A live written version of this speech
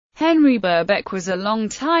Henry Burbeck was a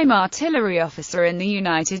long-time artillery officer in the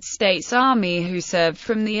United States Army who served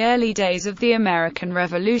from the early days of the American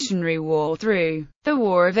Revolutionary War through the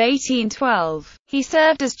War of 1812. He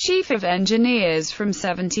served as Chief of Engineers from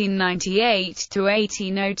 1798 to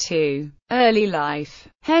 1802. Early life.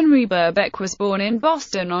 Henry Burbeck was born in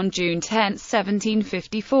Boston on June 10,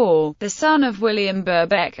 1754, the son of William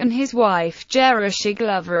Burbeck and his wife Jerusha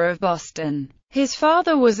Glover of Boston. His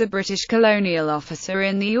father was a British colonial officer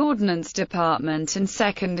in the Ordnance Department and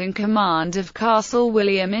second in command of Castle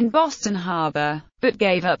William in Boston Harbor, but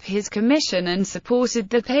gave up his commission and supported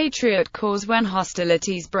the Patriot cause when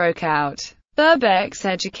hostilities broke out. Burbeck's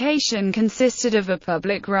education consisted of a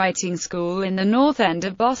public writing school in the North End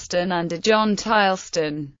of Boston under John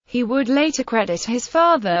Tileston. He would later credit his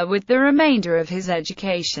father with the remainder of his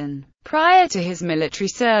education. Prior to his military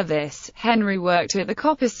service, Henry worked at the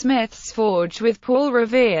coppersmith's forge with Paul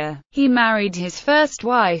Revere. He married his first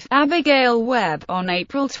wife, Abigail Webb, on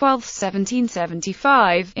April 12,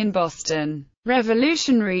 1775, in Boston.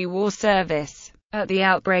 Revolutionary War service. At the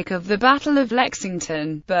outbreak of the Battle of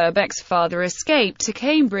Lexington, Burbeck's father escaped to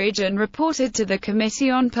Cambridge and reported to the Committee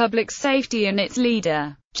on Public Safety and its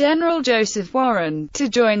leader, General Joseph Warren, to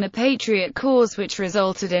join the Patriot cause, which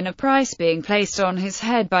resulted in a price being placed on his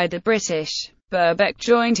head by the British. Burbeck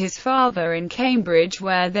joined his father in Cambridge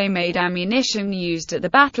where they made ammunition used at the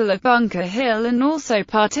Battle of Bunker Hill and also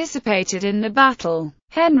participated in the battle.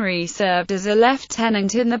 Henry served as a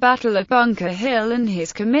lieutenant in the Battle of Bunker Hill and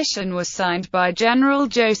his commission was signed by General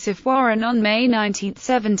Joseph Warren on May 19,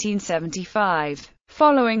 1775.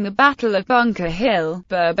 Following the Battle of Bunker Hill,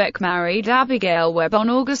 Burbeck married Abigail Webb on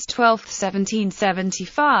August 12,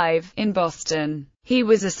 1775, in Boston. He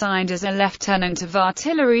was assigned as a lieutenant of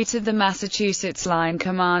artillery to the Massachusetts line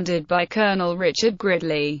commanded by Colonel Richard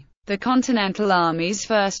Gridley, the Continental Army's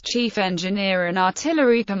first chief engineer and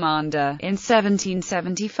artillery commander. In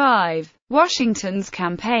 1775, Washington's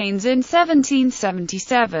campaigns in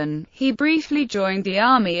 1777, he briefly joined the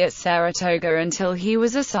army at Saratoga until he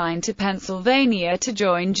was assigned to Pennsylvania to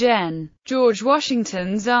join George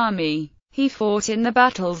Washington's army. He fought in the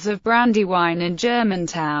battles of Brandywine and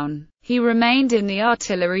Germantown. He remained in the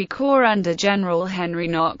Artillery Corps under General Henry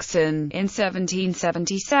Knox and, in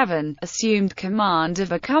 1777, assumed command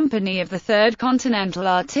of a company of the 3rd Continental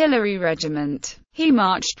Artillery Regiment. He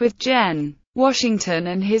marched with Gen. Washington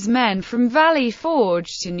and his men from Valley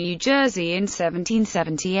Forge to New Jersey in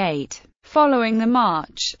 1778. Following the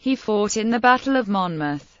march, he fought in the Battle of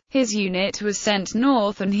Monmouth. His unit was sent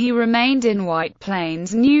north and he remained in White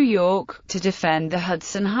Plains, New York, to defend the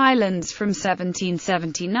Hudson Highlands from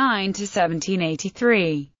 1779 to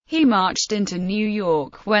 1783. He marched into New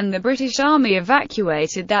York when the British Army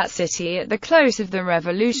evacuated that city at the close of the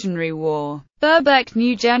Revolutionary War. Burbeck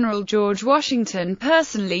knew General George Washington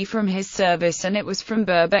personally from his service, and it was from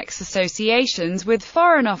Burbeck's associations with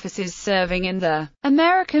foreign officers serving in the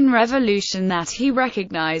American Revolution that he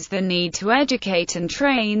recognized the need to educate and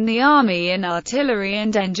train the Army in artillery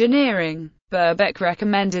and engineering. Burbeck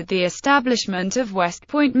recommended the establishment of West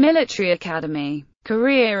Point Military Academy.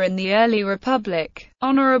 Career in the early Republic.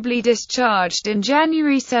 Honorably discharged in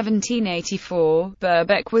January 1784,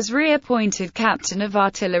 Burbeck was reappointed Captain of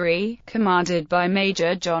Artillery, commanded by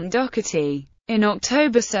Major John Doherty, in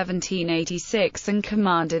October 1786 and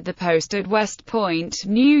commanded the post at West Point,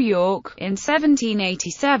 New York, in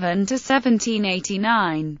 1787 to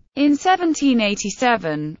 1789. In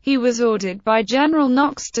 1787, he was ordered by General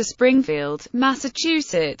Knox to Springfield,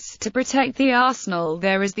 Massachusetts, to protect the arsenal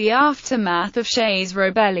there as the aftermath of Shays'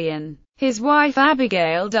 Rebellion. His wife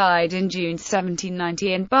Abigail died in June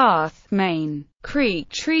 1790 in Bath, Maine. Creek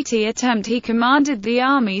Treaty attempt. He commanded the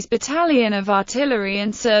Army's Battalion of Artillery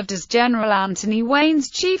and served as General Anthony Wayne's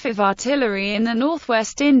Chief of Artillery in the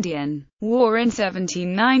Northwest Indian War in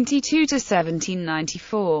 1792 to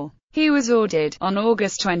 1794. He was ordered, on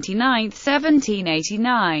August 29,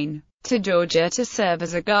 1789, to Georgia to serve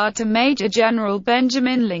as a guard to Major General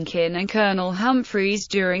Benjamin Lincoln and Colonel Humphreys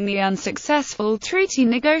during the unsuccessful treaty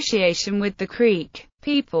negotiation with the Creek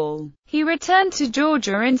people. He returned to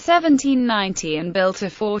Georgia in 1790 and built a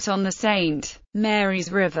fort on the St.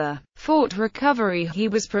 Mary's River. Fort Recovery. He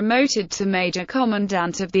was promoted to Major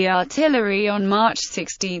Commandant of the Artillery on March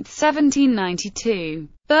 16, 1792.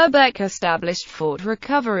 Burbeck established Fort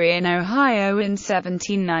Recovery in Ohio in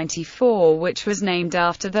 1794, which was named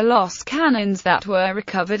after the lost cannons that were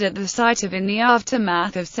recovered at the site in the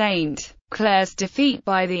aftermath of St. Clair's defeat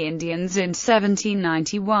by the Indians in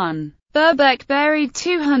 1791. Burbeck buried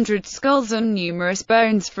 200 skulls and numerous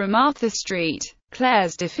bones from Arthur Street.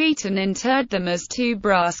 Clare's defeat and interred them as two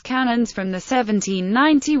brass cannons from the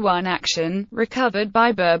 1791 action, recovered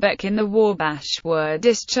by Burbeck in the Wabash, were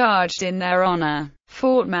discharged in their honor.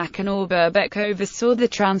 Fort Mackinac. Burbeck oversaw the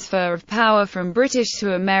transfer of power from British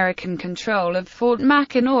to American control of Fort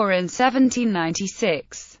Mackinac in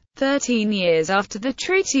 1796. 13 years after the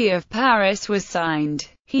Treaty of Paris was signed,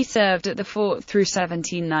 he served at the fort through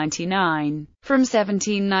 1799. From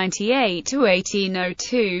 1798 to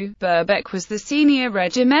 1802, Burbeck was the senior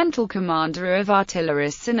regimental commander of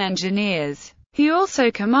artillerists and engineers. He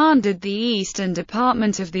also commanded the Eastern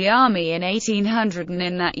Department of the Army in 1800 and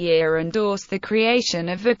in that year endorsed the creation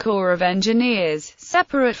of the Corps of Engineers,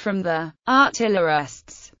 separate from the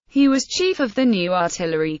artillerists. He was chief of the new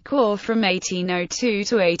Artillery Corps from 1802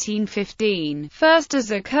 to 1815, first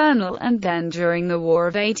as a colonel and then during the War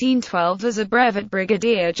of 1812 as a brevet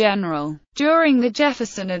brigadier general. During the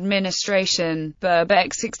Jefferson administration,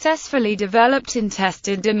 Burbeck successfully developed and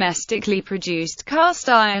tested domestically produced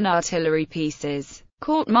cast-iron artillery pieces.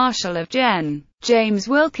 Court-martial of Gen. James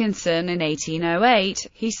Wilkinson in 1808,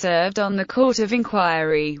 he served on the Court of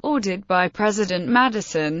Inquiry, ordered by President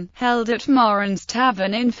Madison, held at Moran's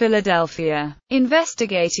Tavern in Philadelphia,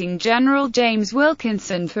 investigating General James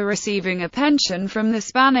Wilkinson for receiving a pension from the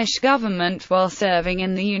Spanish government while serving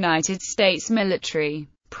in the United States military.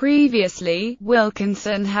 Previously,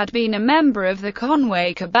 Wilkinson had been a member of the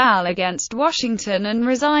Conway Cabal against Washington and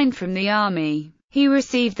resigned from the Army. He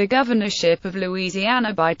received the governorship of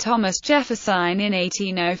Louisiana by Thomas Jefferson in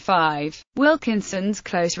 1805. Wilkinson's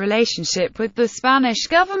close relationship with the Spanish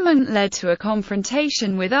government led to a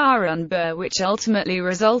confrontation with Aaron Burr, which ultimately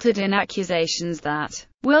resulted in accusations that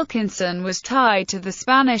Wilkinson was tied to the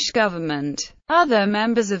Spanish government. Other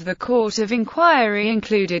members of the Court of Inquiry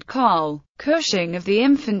included Col. Cushing of the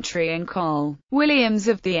infantry and Col. Williams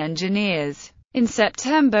of the engineers. In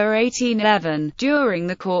September 1811, during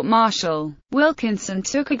the court-martial, Wilkinson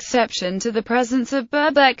took exception to the presence of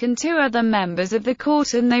Burbeck and two other members of the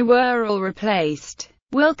court and they were all replaced.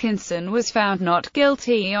 Wilkinson was found not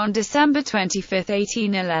guilty on December 25,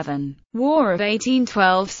 1811. War of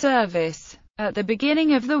 1812 service. At the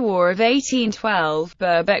beginning of the War of 1812,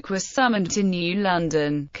 Burbeck was summoned to New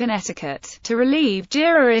London, Connecticut, to relieve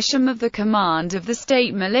Jira Isham of the command of the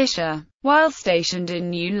state militia. While stationed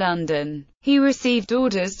in New London, he received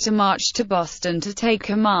orders to march to Boston to take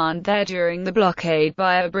command there during the blockade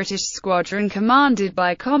by a British squadron commanded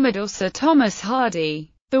by Commodore Sir Thomas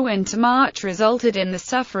Hardy. The winter march resulted in the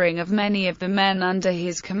suffering of many of the men under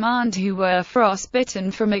his command who were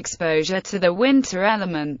frostbitten from exposure to the winter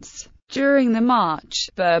elements. During the march,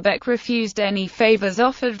 Burbeck refused any favors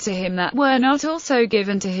offered to him that were not also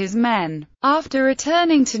given to his men. After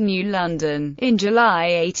returning to New London, in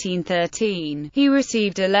July 1813, he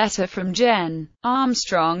received a letter from Gen.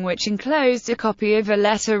 Armstrong which enclosed a copy of a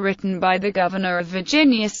letter written by the governor of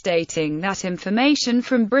Virginia stating that information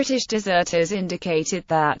from British deserters indicated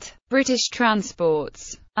that British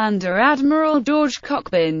transports under Admiral George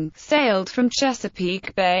Cockburn sailed from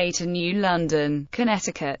Chesapeake Bay to New London,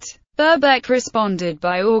 Connecticut. Burbeck responded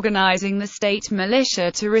by organizing the state militia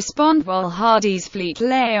to respond while Hardy's fleet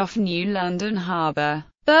lay off New London harbor.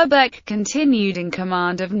 Burbeck continued in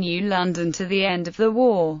command of New London to the end of the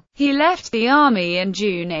war. He left the army in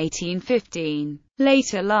June 1815.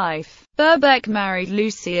 Later life. Burbeck married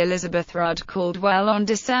Lucy Elizabeth Rudd Caldwell on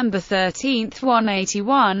December 13,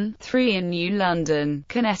 1881, in New London,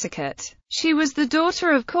 Connecticut. She was the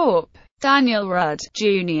daughter of Corp. Daniel Rudd,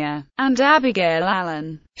 Jr., and Abigail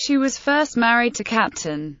Allen. She was first married to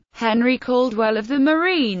Captain Henry Caldwell of the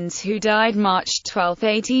Marines, who died March 12,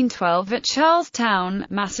 1812 at Charlestown,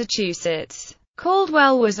 Massachusetts.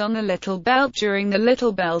 Caldwell was on the Little Belt during the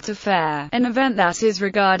Little Belt Affair, an event that is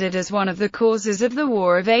regarded as one of the causes of the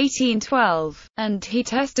War of 1812, and he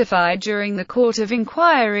testified during the Court of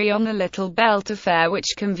Inquiry on the Little Belt Affair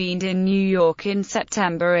which convened in New York in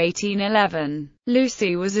September 1811.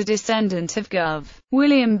 Lucy was a descendant of Gov.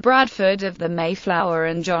 William Bradford of the Mayflower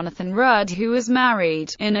and Jonathan Rudd, who was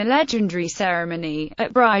married, in a legendary ceremony,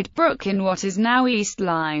 at Bride Brook in what is now East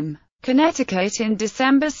Lyme, Connecticut in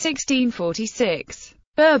December 1646.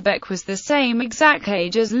 Burbeck was the same exact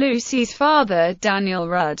age as Lucy's father, Daniel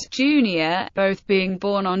Rudd, Jr., both being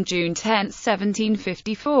born on June 10,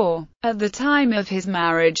 1754. At the time of his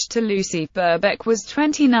marriage to Lucy, Burbeck was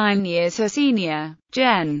 29 years her senior.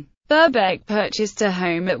 Gen. Burbeck purchased a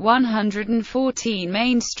home at 114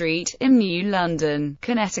 Main Street, in New London,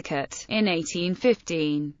 Connecticut, in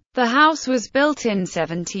 1815. The house was built in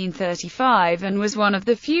 1735 and was one of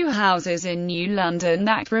the few houses in New London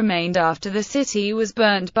that remained after the city was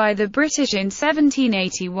burnt by the British in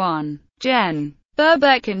 1781. Gen.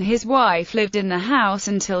 Burbeck and his wife lived in the house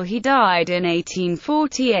until he died in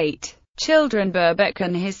 1848. Children. Burbeck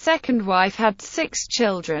and his second wife had 6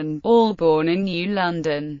 children, all born in New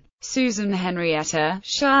London: Susan Henrietta,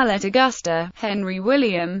 Charlotte Augusta, Henry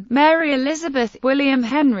William, Mary Elizabeth, William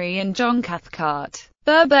Henry and John Cathcart.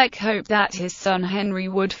 Burbeck hoped that his son Henry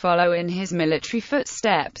would follow in his military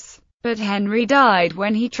footsteps, but Henry died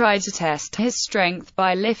when he tried to test his strength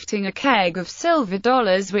by lifting a keg of silver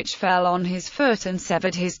dollars which fell on his foot and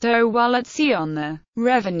severed his toe while at sea on the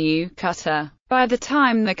revenue cutter. By the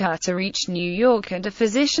time the cutter reached New York and a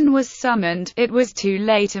physician was summoned, it was too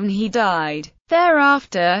late and he died.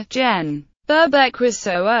 Thereafter, Gen. Burbeck was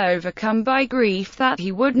so overcome by grief that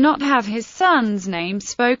he would not have his son's name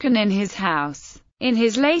spoken in his house. In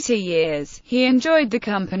his later years, he enjoyed the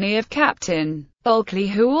company of Captain Bulkeley,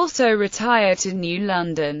 who also retired to New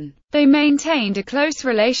London. They maintained a close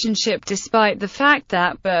relationship despite the fact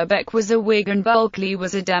that Burbeck was a Whig and Bulkeley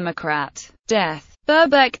was a Democrat. Death.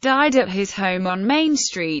 Burbeck died at his home on Main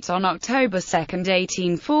Street on October 2,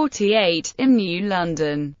 1848, in New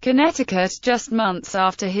London, Connecticut, just months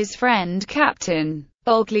after his friend Captain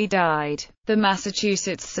Bulkeley died. The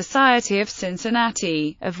Massachusetts Society of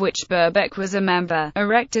Cincinnati, of which Burbeck was a member,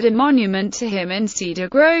 erected a monument to him in Cedar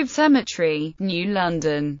Grove Cemetery, New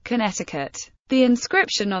London, Connecticut. The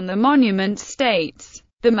inscription on the monument states,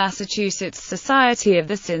 "The Massachusetts Society of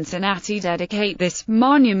the Cincinnati dedicate this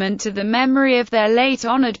monument to the memory of their late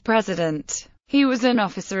honored president. He was an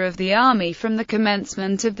officer of the Army from the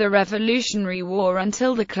commencement of the Revolutionary War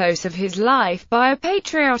until the close of his life. By a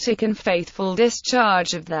patriotic and faithful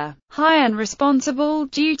discharge of the high and responsible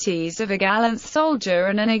duties of a gallant soldier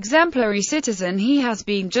and an exemplary citizen, he has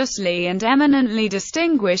been justly and eminently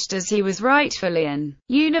distinguished as he was rightfully and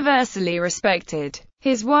universally respected."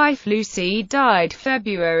 His wife Lucy died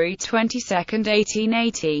February 22,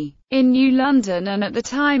 1880, in New London, and at the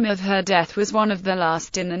time of her death was one of the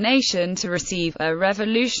last in the nation to receive a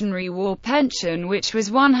Revolutionary War pension, which was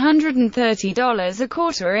 $130 a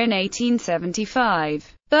quarter in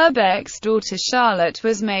 1875. Burbeck's daughter Charlotte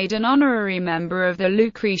was made an honorary member of the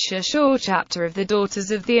Lucretia Shaw chapter of the Daughters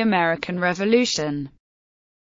of the American Revolution.